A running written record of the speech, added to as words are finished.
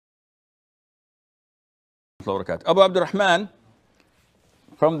Abu Abdurrahman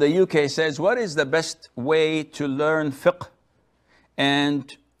from the UK says, what is the best way to learn fiqh?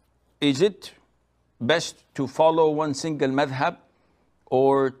 And is it best to follow one single madhab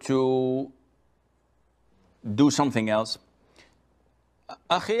or to do something else?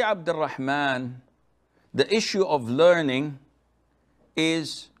 Akhi Abdurrahman, the issue of learning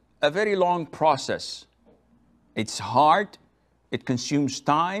is a very long process. It's hard, it consumes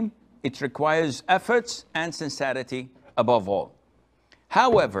time, it requires efforts and sincerity above all.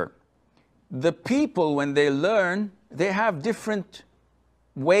 However, the people, when they learn, they have different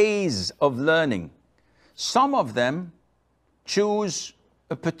ways of learning. Some of them choose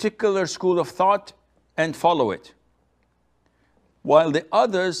a particular school of thought and follow it, while the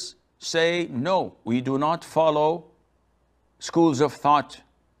others say, no, we do not follow schools of thought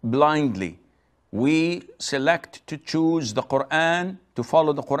blindly. We select to choose the Quran, to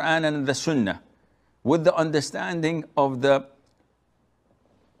follow the Quran and the Sunnah, with the understanding of the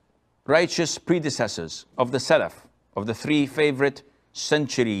righteous predecessors of the Salaf, of the three favorite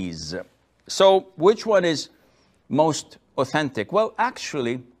centuries. So which one is most authentic? Well,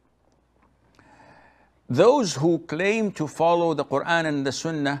 actually, those who claim to follow the Quran and the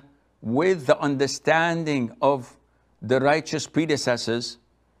Sunnah with the understanding of the righteous predecessors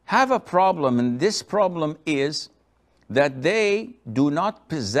have a problem, and this problem is that they do not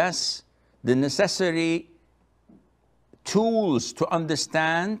possess the necessary tools to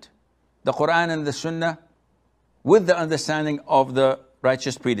understand the Quran and the Sunnah with the understanding of the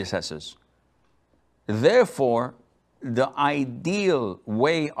righteous predecessors. Therefore, the ideal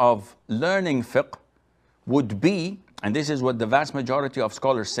way of learning fiqh would be, and this is what the vast majority of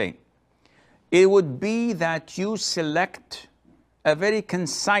scholars say, it would be that you select a very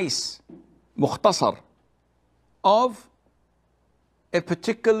concise mukhtasar of a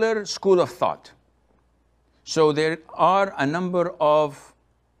particular school of thought. So there are a number of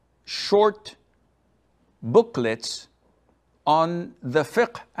short booklets on the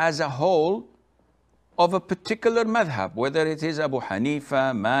fiqh as a whole of a particular madhab, whether it is Abu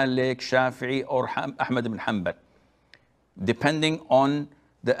Hanifa, Malik, Shafi'i, or Ahmad ibn Hanbal, depending on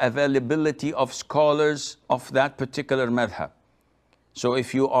the availability of scholars of that particular madhab. So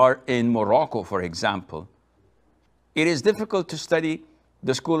if you are in Morocco, for example, it is difficult to study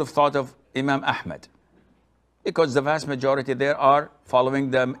the school of thought of Imam Ahmad, because the vast majority there are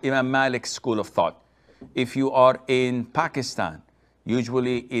following the Imam Malik school of thought. If you are in Pakistan,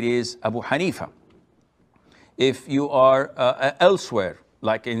 usually it is Abu Hanifa. If you are elsewhere,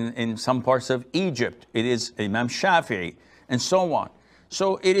 like in some parts of Egypt, it is Imam Shafi'i, and so on.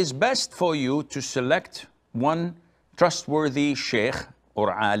 So it is best for you to select one trustworthy sheikh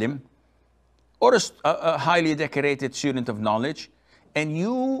or alim, or a highly decorated student of knowledge, and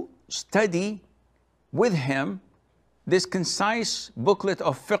you study with him this concise booklet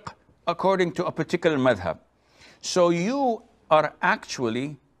of fiqh according to a particular madhab. So you are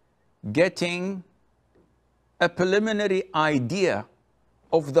actually getting a preliminary idea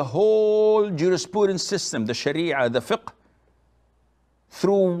of the whole jurisprudence system, the sharia, the fiqh,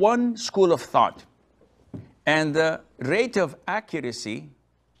 through one school of thought. And the rate of accuracy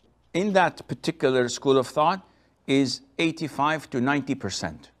in that particular school of thought is 85 to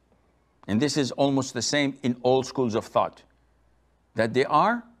 90%. And this is almost the same in all schools of thought, that they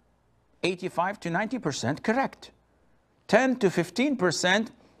are 85 to 90% correct. 10 to 15%,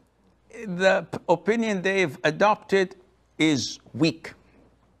 the opinion they've adopted is weak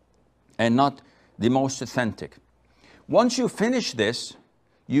and not the most authentic. Once you finish this,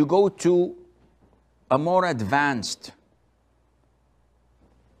 you go to a more advanced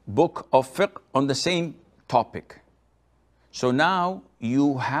book of fiqh on the same topic. So now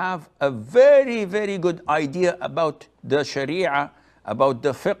you have a very, very good idea about the sharia, about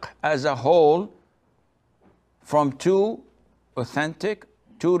the fiqh as a whole, from two authentic,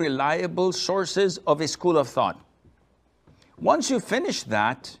 two reliable sources of a school of thought. Once you finish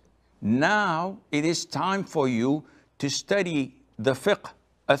that, now it is time for you to study the fiqh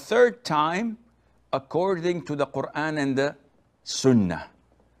a third time according to the Quran and the Sunnah.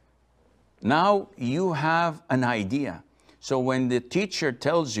 Now you have an idea. So when the teacher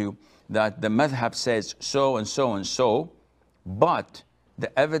tells you that the madhab says so and so and so, but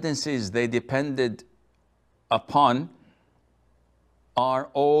the evidences they depended upon are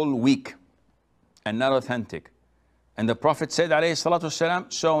all weak and not authentic, and the Prophet said alayhi salatu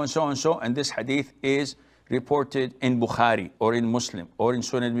wasalam, so and so and so, and this hadith is reported in Bukhari or in Muslim or in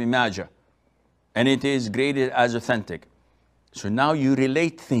Sunan Ibn Majah, and it is graded as authentic. So now you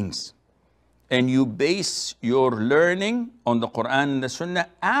relate things and you base your learning on the Quran and the Sunnah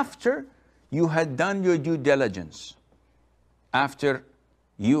after you had done your due diligence, after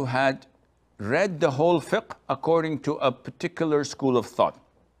you had read the whole fiqh according to a particular school of thought.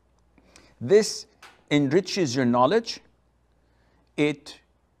 This enriches your knowledge. It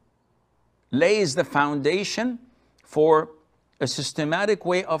lays the foundation for a systematic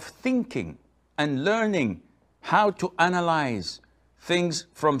way of thinking and learning how to analyze things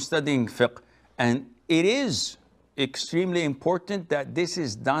from studying fiqh. And it is extremely important that this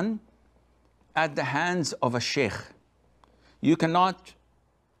is done at the hands of a sheikh. You cannot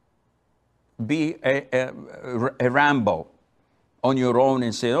be a Rambo on your own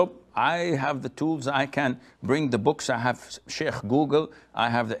and say, oh, I have the tools, I can bring the books, I have Sheikh Google, I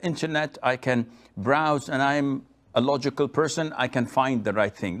have the internet, I can browse, and I'm a logical person, I can find the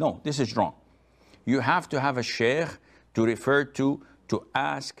right thing. No, this is wrong. You have to have a sheikh to refer to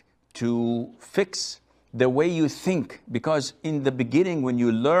ask, to fix the way you think. Because in the beginning, when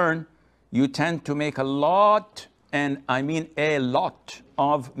you learn, you tend to make a lot, and I mean a lot,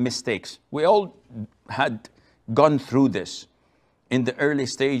 of mistakes. We all had gone through this in the early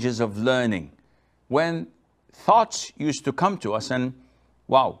stages of learning, when thoughts used to come to us and,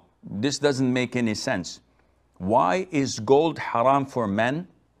 wow, this doesn't make any sense. Why is gold haram for men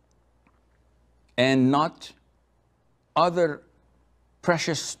and not other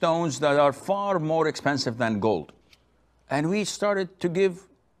precious stones that are far more expensive than gold? And we started to give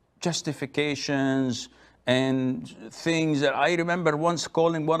justifications and things that I remember once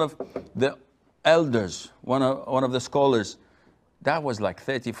calling one of the elders, one of the scholars, that was like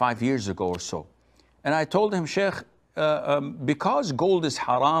 35 years ago or so. And I told him, Sheikh, because gold is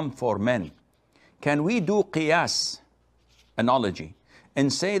haram for men, can we do qiyas, analogy,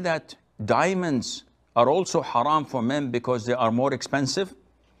 and say that diamonds are also haram for men because they are more expensive?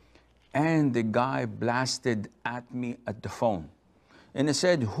 And the guy blasted at me at the phone. And he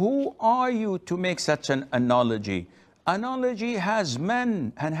said, who are you to make such an analogy? Analogy has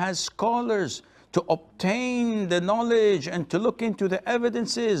men and has scholars to obtain the knowledge and to look into the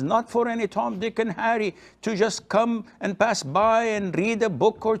evidences, not for any Tom, Dick, and Harry to just come and pass by and read a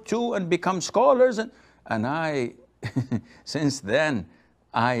book or two and become scholars. And I, since then,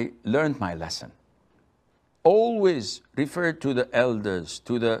 I learned my lesson. Always refer to the elders,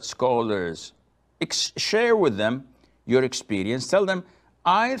 to the scholars, share with them your experience. Tell them,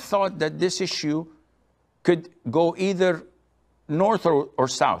 I thought that this issue could go either north or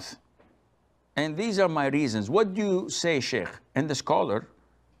south. And these are my reasons. What do you say, Sheikh? And the scholar,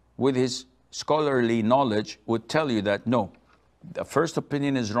 with his scholarly knowledge, would tell you that, no, the first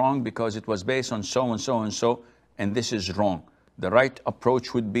opinion is wrong because it was based on so and so and so, and this is wrong. The right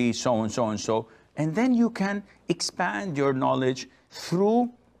approach would be so and so and so. And then you can expand your knowledge through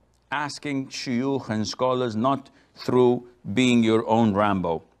asking shuyukh and scholars, not through being your own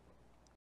Rambo.